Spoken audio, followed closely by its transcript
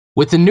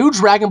With the new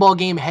Dragon Ball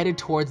game headed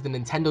towards the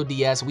Nintendo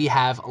DS, we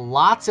have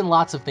lots and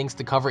lots of things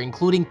to cover,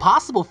 including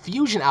possible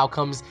fusion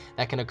outcomes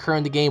that can occur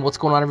in the game. What's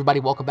going on, everybody?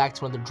 Welcome back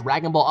to another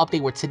Dragon Ball update,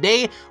 where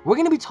today we're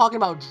going to be talking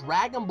about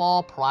Dragon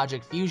Ball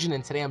Project Fusion,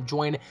 and today I'm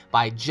joined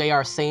by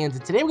JrzSaiyan,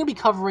 and today we're going to be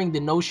covering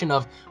the notion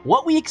of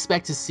what we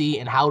expect to see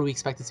and how do we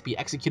expect it to be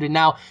executed.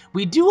 Now,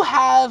 we do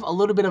have a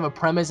little bit of a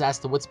premise as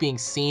to what's being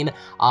seen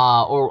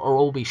or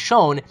will be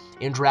shown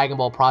in Dragon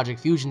Ball Project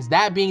Fusions,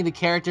 that being the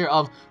character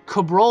of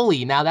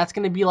Karoly. Now, that's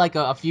going to be like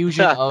a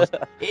fusion of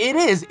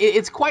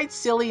it's quite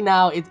silly.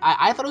 Now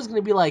I thought it was going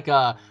to be like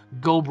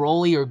Go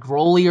Broly or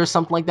Groly or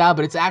something like that,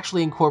 but it's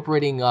actually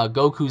incorporating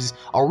Goku's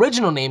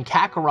original name,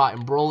 Kakarot,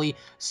 and Broly,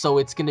 so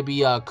it's going to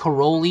be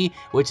Karoly,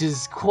 which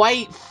is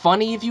quite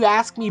funny if you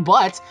ask me.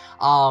 But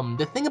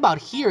the thing about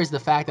here is the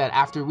fact that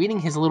after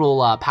reading his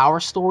little power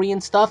story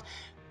and stuff,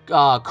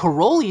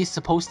 Karoly is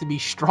supposed to be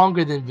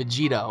stronger than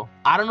Vegito.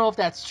 I don't know if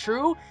that's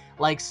true.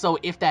 Like, so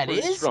if that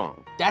is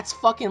strong, that's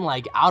fucking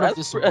like out of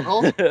this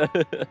world. That's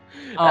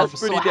pretty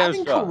so damn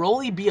having strong.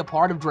 Karoly be a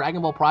part of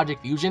Dragon Ball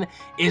Project Fusion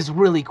is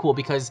really cool,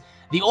 because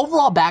the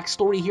overall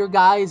backstory here,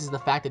 guys, is the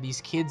fact that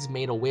these kids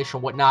made a wish or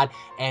whatnot,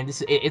 and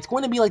it's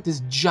going to be like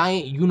this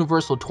giant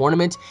universal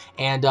tournament,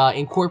 and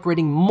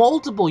incorporating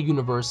multiple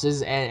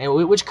universes, and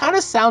which kind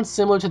of sounds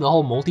similar to the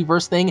whole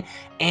multiverse thing.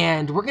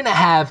 And we're gonna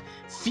have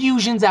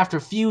fusions after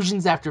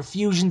fusions after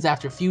fusions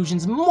after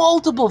fusions,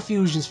 multiple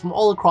fusions from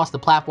all across the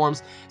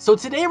platforms. So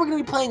today we're gonna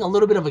be playing a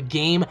little bit of a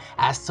game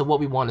as to what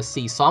we want to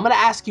see. So I'm gonna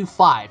ask you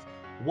five.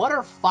 What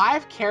are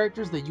 5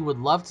 characters that you would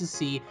love to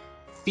see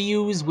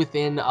fuse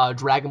within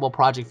Dragon Ball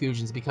Project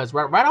Fusions? Because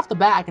right off the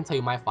bat, I can tell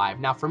you my 5.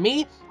 Now, for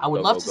me, I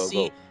would love to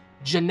see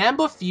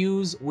Janemba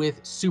fuse with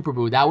Super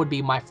Buu. That would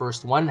be my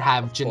first one.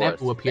 Have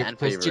Janemba appear,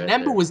 because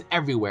Janemba was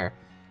everywhere.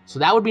 So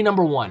that would be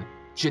number 1.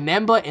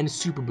 Janemba and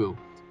Super Buu.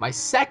 My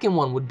second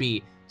one would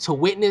be to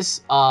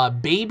witness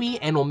Baby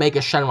and Omega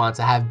Shenron,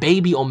 to have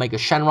Baby Omega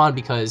Shenron,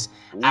 because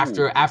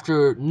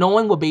after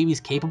knowing what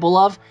Baby's capable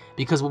of,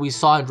 because what we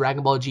saw in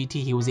Dragon Ball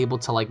GT, he was able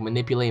to like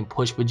manipulate and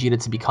push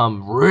Vegeta to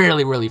become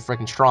really, really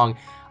freaking strong.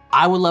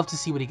 I would love to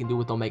see what he can do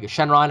with Omega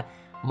Shenron.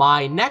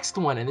 My next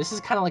one, and this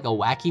is kind of like a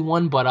wacky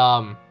one, but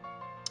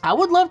I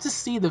would love to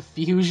see the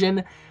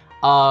fusion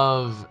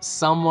of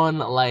someone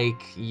like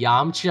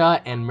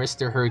Yamcha and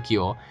Mr.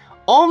 Hercule.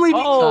 Only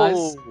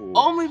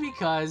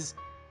because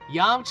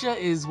Yamcha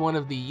is one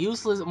of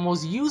the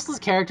most useless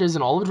characters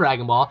in all of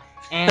Dragon Ball,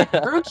 and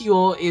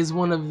Hercule is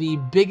one of the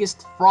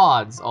biggest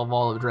frauds of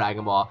all of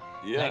Dragon Ball.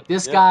 Yeah, like,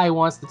 this guy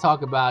wants to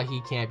talk about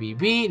he can't be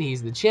beat,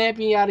 he's the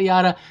champion, yada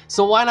yada.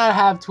 So why not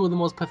have 2 of the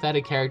most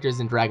pathetic characters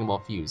in Dragon Ball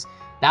fuse?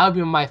 That would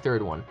be my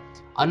third one.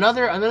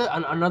 Another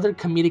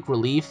comedic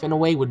relief in a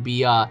way would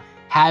be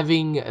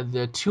having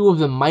the 2 of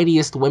the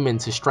mightiest women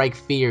to strike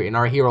fear in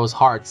our heroes'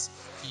 hearts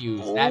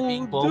fuse. That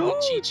being Bulma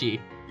and Chi-Chi.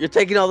 You're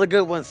taking all the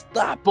good ones.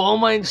 Stop.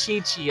 Bulma and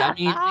Chi-Chi. I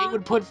mean, they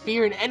would put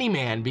fear in any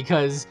man,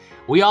 because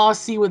we all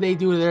see what they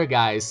do to their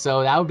guys.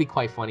 So that would be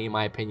quite funny, in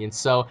my opinion.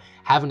 So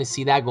having to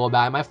see that go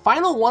about. And my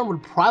final one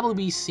would probably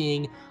be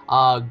seeing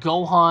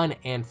Gohan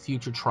and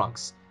Future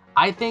Trunks.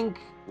 I think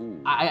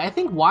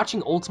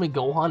watching Ultimate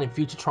Gohan and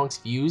Future Trunks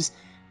fuse,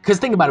 because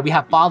think about it, we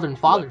have father and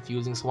father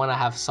fusing, so why not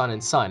have son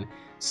and son?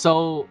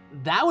 So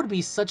that would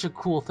be such a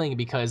cool thing,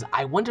 because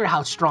I wonder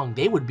how strong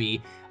they would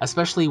be,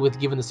 especially with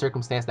given the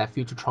circumstance that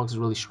Future Trunks is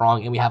really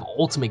strong and we have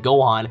Ultimate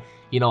Gohan,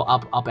 you know,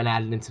 up and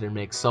added into the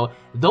mix. So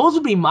those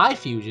would be my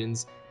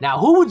fusions. Now,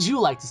 who would you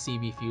like to see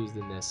be fused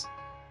in this?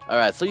 All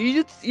right, so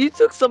you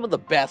took some of the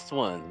best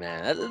ones,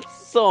 man.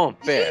 That's so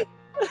unfair.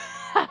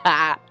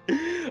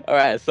 All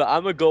right, so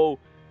I'm gonna go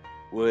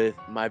with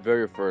my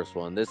very first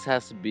one. This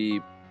has to be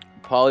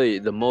probably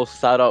the most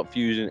sought out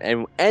fusion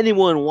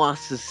anyone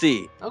wants to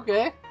see.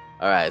 Okay.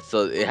 All right,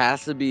 so it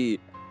has to be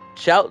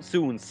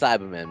Chaozu and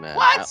Cyberman, man.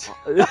 What?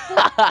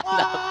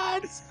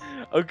 What?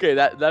 Okay,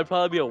 that'd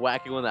probably be a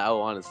wacky one that I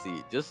want to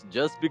see.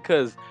 Just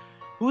because,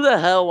 who the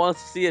hell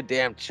wants to see a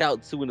damn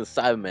Chaozu and a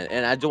Cyberman?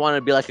 And I just want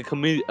to be like a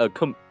comedic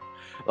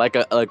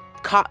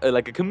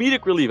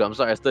relief. I'm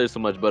sorry I studied so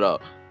much,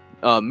 but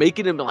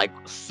making him like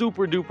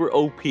super duper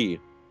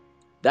OP.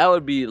 That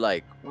would be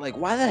like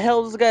why the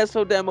hell is this guy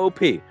so damn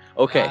OP? Okay,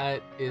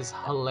 that is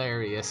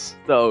hilarious.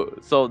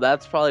 So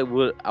that's probably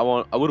what I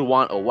want. I would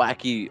want a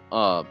wacky,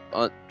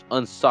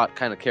 unsought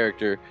kind of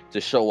character to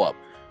show up.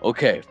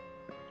 Okay,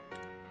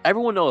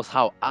 everyone knows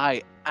how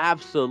I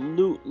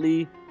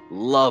absolutely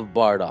love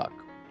Bardock.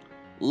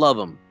 Love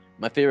him,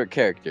 my favorite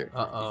character.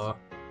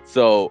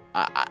 So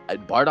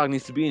Bardock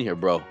needs to be in here,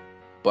 bro.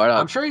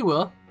 Bardock. I'm sure he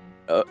will.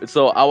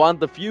 So I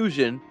want the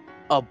fusion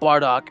of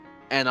Bardock,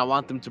 and I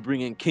want them to bring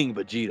in King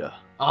Vegeta.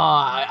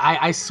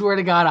 I swear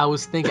to God, I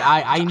was thinking,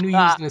 I knew you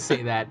was gonna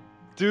say that.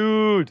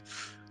 Dude,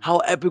 how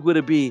epic would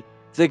it be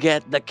to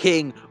get the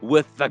king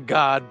with the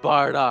god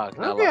Bardock?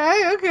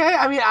 Okay.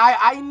 I mean,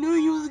 I knew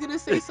you was gonna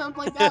say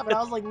something like that, but I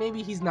was like,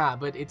 maybe he's not.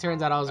 But it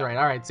turns out I was right.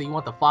 All right, so you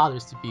want the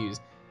fathers to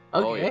fuse?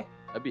 Okay, oh, yeah.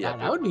 That'd be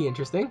epic. That would be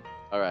interesting.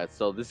 All right,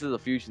 so this is a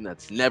fusion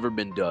that's never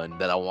been done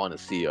that I want to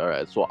see. All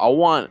right, so I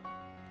want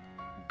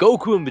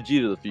Goku and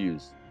Vegeta to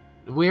fuse.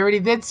 We already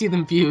did see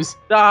them fuse.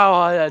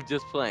 Oh,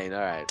 just playing.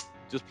 All right,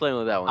 just playing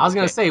with that one. I was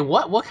gonna okay? say,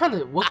 what kind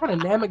of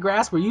Namek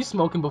grass were you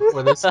smoking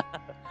before this?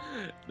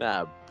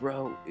 Nah,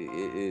 bro,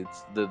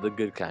 it's the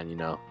good kind,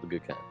 the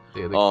good kind.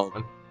 Dude,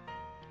 Um,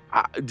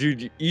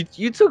 dude,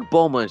 you took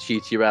Bulma and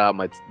Chi-Chi right out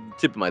my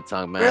tip of my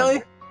tongue, man.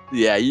 really?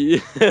 Yeah,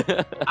 you.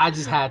 I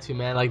just had to,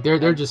 man. Like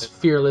they're just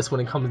fearless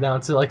when it comes down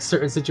to like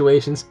certain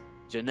situations.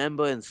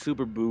 Janemba and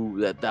Super Boo,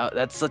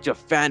 that's such a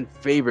fan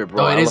favorite,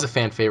 bro. Oh, it is a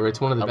fan favorite.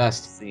 It's one of the I love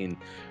best. scene.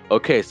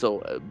 Okay, so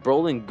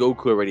Broly and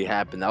Goku already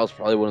happened. That was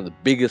probably one of the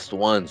biggest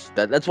ones.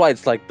 That's why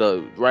it's like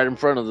the right in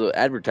front of the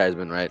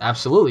advertisement, right?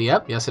 Absolutely.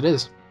 Yep. Yes, it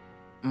is.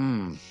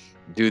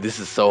 Dude, this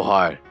is so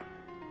hard.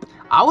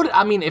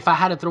 I mean, if I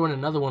had to throw in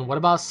another one, what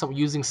about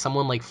using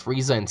someone like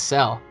Frieza and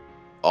Cell?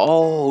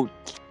 Oh,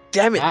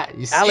 damn it,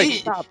 You Alex, see,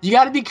 stop. you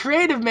got to be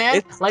creative, man.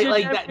 It's Like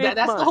generic,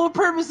 that's the man. whole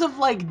purpose of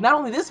like not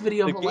only this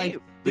video, The but game. like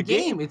The the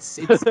game. game.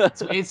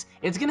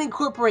 It's gonna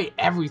incorporate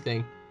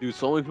everything. Dude,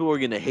 so many people are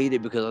gonna hate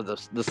it because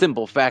of the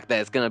simple fact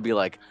that it's gonna be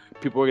like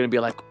people are gonna be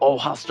like, oh,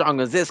 how strong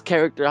is this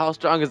character? How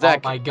strong is Oh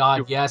that? my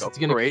god, yes, it's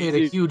gonna create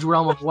a huge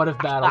realm of what if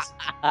battles.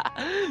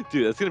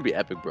 Dude, that's gonna be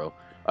epic, bro.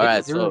 All It right,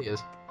 is, it so really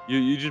is.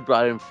 you just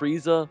brought in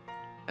Frieza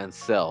and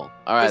Cell.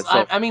 All right, 'Cause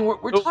so I mean,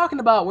 we're talking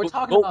about going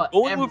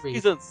with every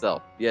Frieza and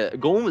Cell. Yeah,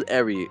 going with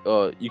every.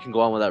 You can go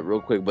on with that real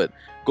quick, but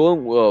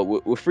going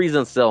with Frieza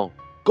and Cell,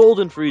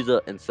 Golden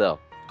Frieza and Cell.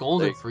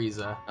 Golden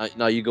Frieza.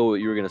 Now you go. What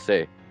you were gonna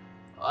say.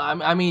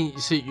 I mean,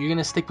 so you're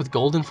gonna stick with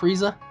Golden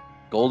Frieza?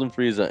 Golden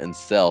Frieza and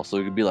Cell, so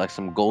it could be like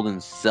some Golden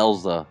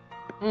Celza.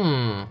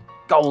 Hmm.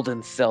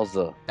 Golden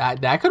Celza.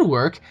 That could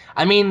work.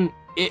 I mean,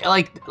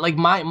 like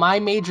my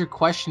major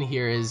question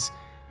here is,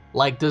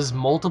 like, does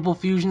multiple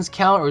fusions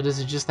count, or does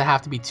it just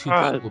have to be two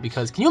people?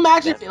 Because can you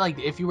imagine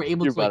if you were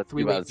able to like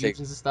three-way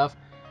fusions and stuff?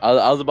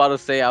 I was about to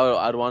say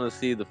I'd want to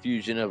see the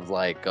fusion of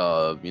like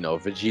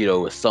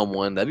Vegito with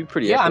someone. That'd be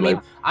pretty Yeah, epic.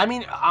 I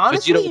mean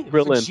honestly,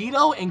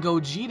 Vegito and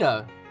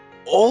Gogeta.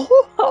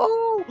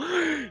 Oh,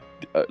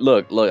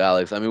 look,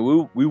 Alex. I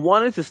mean, we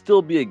want it to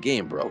still be a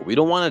game, bro. We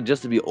don't want it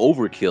just to be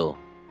overkill.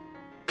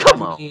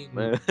 Come on,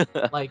 man.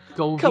 Like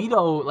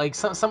Govito, like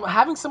some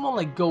having someone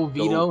like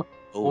Govito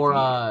or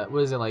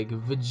what is it, like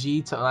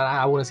Vegito?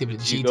 I wouldn't say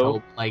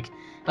Vegito,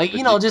 like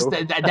you know, just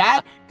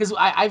that because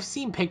I've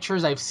seen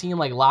pictures, I've seen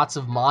like lots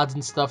of mods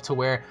and stuff to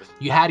where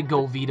you had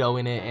Govito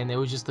in it, and it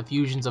was just the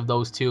fusions of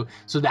those two.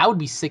 So that would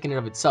be sick in and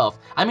of itself.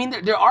 I mean,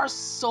 there are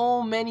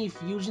so many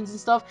fusions and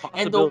stuff,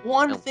 and the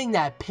one thing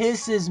that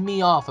pisses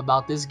me off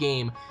about this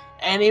game,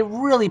 and it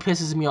really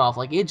pisses me off,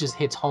 like it just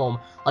hits home,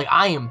 like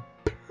I am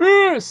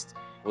pissed.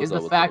 Is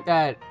the fact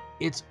that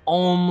it's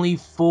only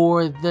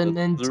for the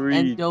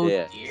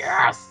Nintendo.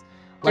 Yes,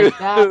 like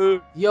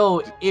that.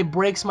 Yo, it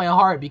breaks my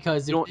heart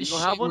because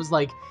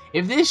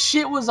if this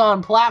shit was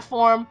on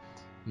platform,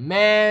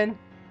 man,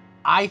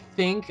 I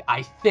think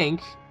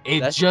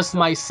it just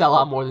might sell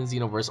out more than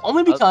Xenoverse.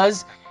 Only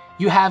because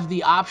you have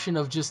the option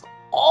of just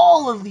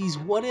all of these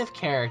what if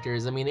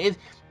characters. I mean,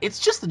 it's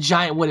just a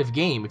giant what if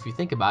game if you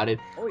think about it.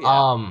 Oh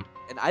yeah.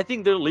 And I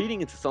think they're leading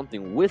into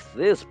something with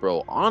this,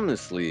 bro.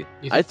 Honestly,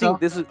 I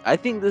think this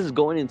is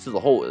going into the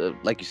whole,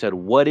 like you said,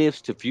 what ifs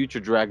to future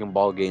Dragon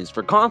Ball games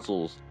for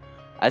consoles.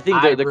 I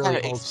think they're really kind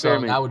of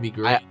experimenting. So. That would be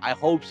great. I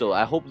hope so.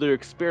 I hope they're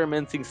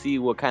experimenting, see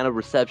what kind of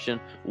reception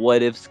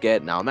what ifs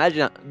get. Now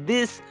imagine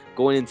this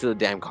going into the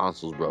damn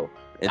consoles, bro.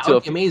 That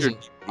would be amazing.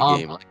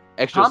 Game, like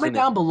comment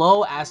down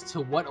below as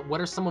to what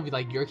are some of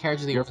like your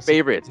characters that your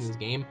favorites in this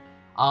game.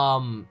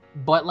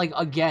 But like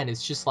again,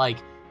 it's just like,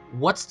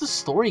 what's the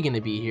story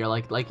gonna be here?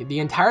 Like the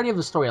entirety of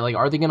the story. Like,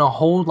 are they gonna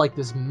hold like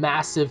this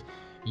massive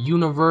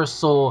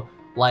universal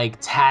like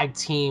tag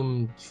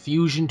team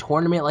fusion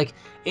tournament? Like,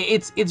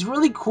 it's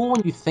really cool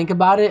when you think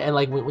about it, and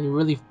like when you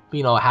really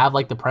have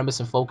like the premise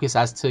and focus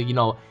as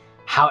to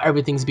how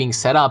everything's being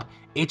set up.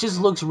 It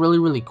just looks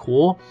really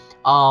cool.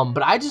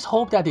 But I just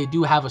hope that they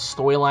do have a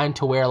storyline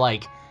to where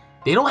like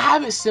they don't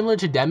have it similar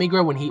to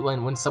Demigra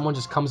when someone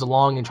just comes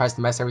along and tries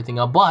to mess everything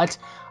up. But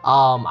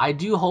I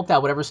do hope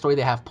that whatever story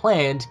they have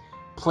planned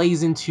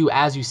plays into,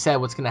 as you said,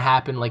 what's gonna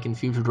happen like in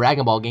future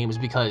Dragon Ball games,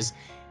 because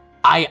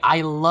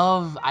I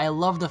love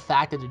the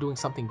fact that they're doing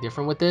something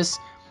different with this.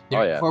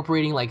 They're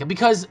incorporating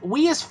because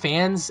we as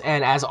fans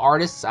and as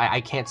artists,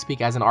 I can't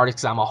speak as an artist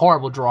because I'm a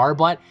horrible drawer,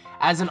 but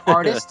as an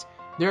artist.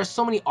 There are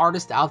so many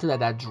artists out there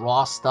that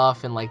draw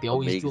stuff, and like they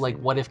always do like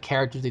what if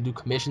characters, they do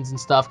commissions and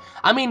stuff.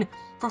 I mean,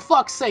 for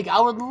fuck's sake, I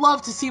would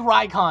love to see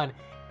Raikon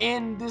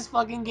in this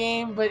fucking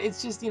game, but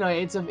it's just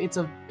it's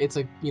a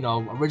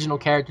original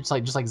character, just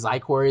like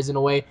Zycor is in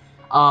a way.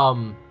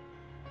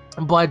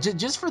 But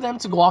just for them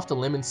to go off the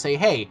limb and say,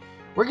 hey,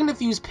 we're gonna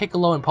fuse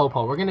Piccolo and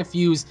Popo, we're gonna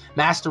fuse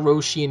Master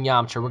Roshi and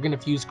Yamcha, we're gonna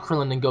fuse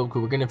Krillin and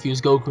Goku, we're gonna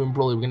fuse Goku and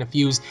Broly, we're gonna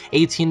fuse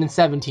 18 and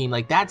 17,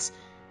 like that's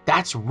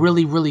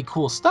really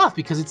cool stuff,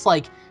 because it's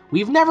like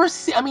we've never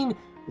seen. I mean,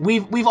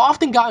 we've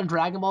often gotten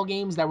Dragon Ball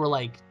games that were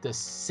like the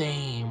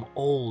same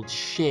old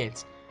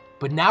shit,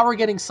 but now we're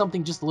getting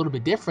something just a little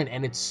bit different,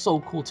 and it's so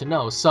cool to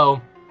know.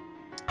 So,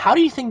 how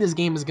do you think this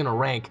game is gonna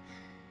rank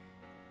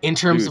in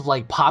terms Dude. of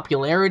like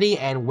popularity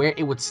and where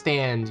it would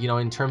stand, you know,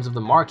 in terms of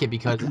the market,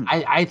 because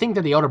I think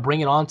that they ought to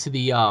bring it on to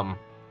the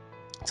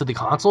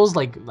consoles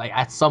like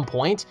at some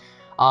point.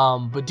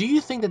 But do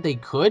you think that they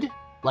could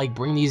like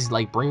bring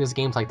this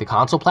game to like the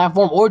console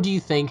platform, or do you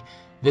think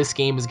this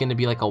game is going to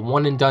be like a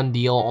one and done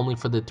deal only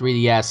for the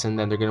 3DS and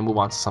then they're going to move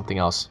on to something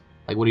else?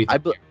 Like, what do you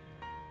think?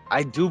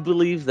 I do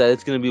believe that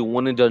it's going to be a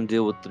one and done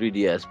deal with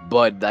 3DS,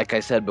 but like I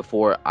said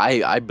before,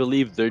 I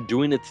believe they're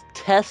doing it to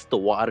test the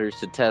waters,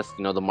 to test,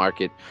 you know, the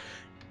market.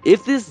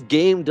 If this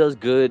game does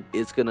good,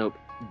 it's going to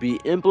be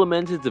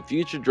implemented to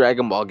future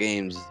Dragon Ball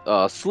games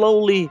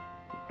slowly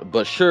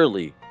but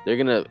surely. They're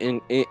going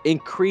to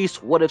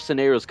increase what if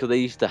scenarios, because they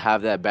used to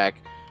have that back.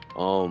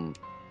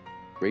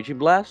 Raging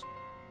Blast?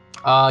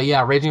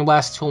 Yeah, Raging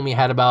Blast 2 only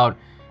had about,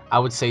 I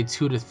would say,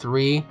 2 to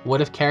 3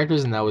 what if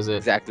characters, and that was it.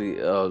 Exactly.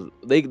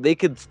 They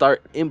could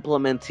start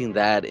implementing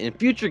that in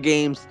future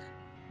games,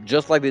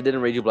 just like they did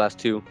in Raging Blast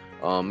 2.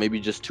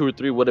 Maybe just 2 or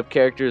 3 what if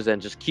characters, and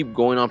just keep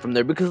going on from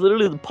there, because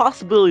literally the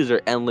possibilities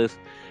are endless,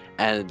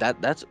 and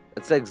that's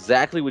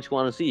exactly what you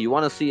want to see. You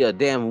want to see a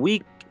damn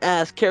weak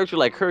ass character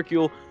like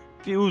Hercule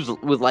fuse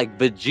with like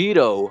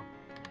Vegito,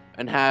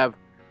 and have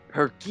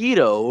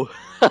Herkito.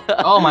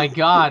 Oh my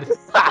god.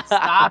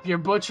 Stop, you're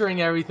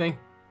butchering everything.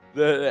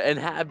 And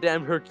have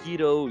damn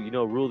Herkito, you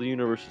know, rule the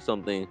universe or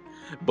something.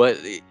 But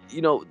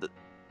you know,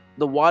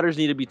 the waters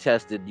need to be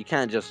tested. You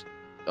can't just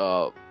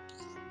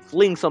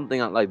fling something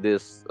out like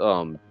this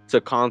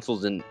to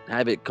consoles and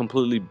have it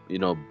completely, you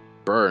know,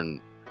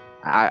 burn.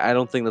 I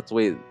don't think that's the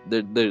way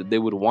they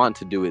would want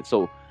to do it.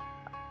 So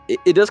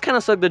it does kind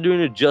of suck they're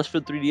doing it just for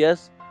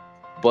 3DS,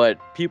 but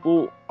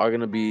people are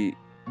gonna be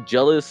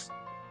jealous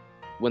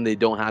when they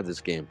don't have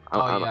this game.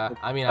 Yeah,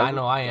 I mean, I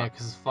know I am,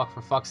 because for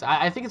fuck's.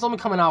 I think it's only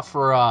coming out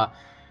for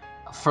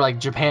like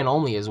Japan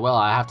only as well.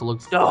 I have to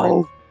look for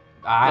No. it.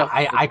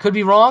 I could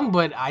be wrong,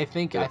 but I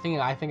think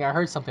I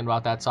heard something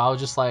about that, so I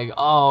was just like,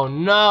 oh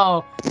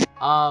no.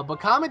 But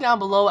comment down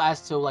below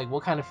as to like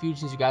what kind of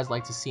fusions you guys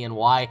like to see and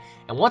why.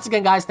 And once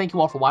again, guys, thank you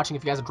all for watching.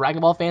 If you guys are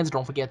Dragon Ball fans,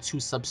 don't forget to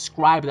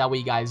subscribe. That way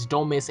you guys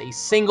don't miss a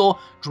single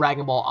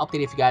Dragon Ball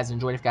update. If you guys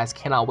enjoyed, if you guys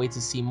cannot wait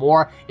to see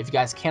more, if you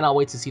guys cannot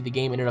wait to see the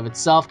game in and of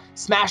itself,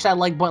 smash that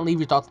like button, leave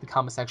your thoughts in the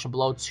comment section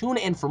below. Tune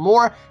in for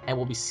more, and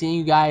we'll be seeing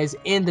you guys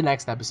in the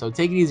next episode.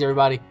 Take it easy,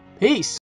 everybody. Peace.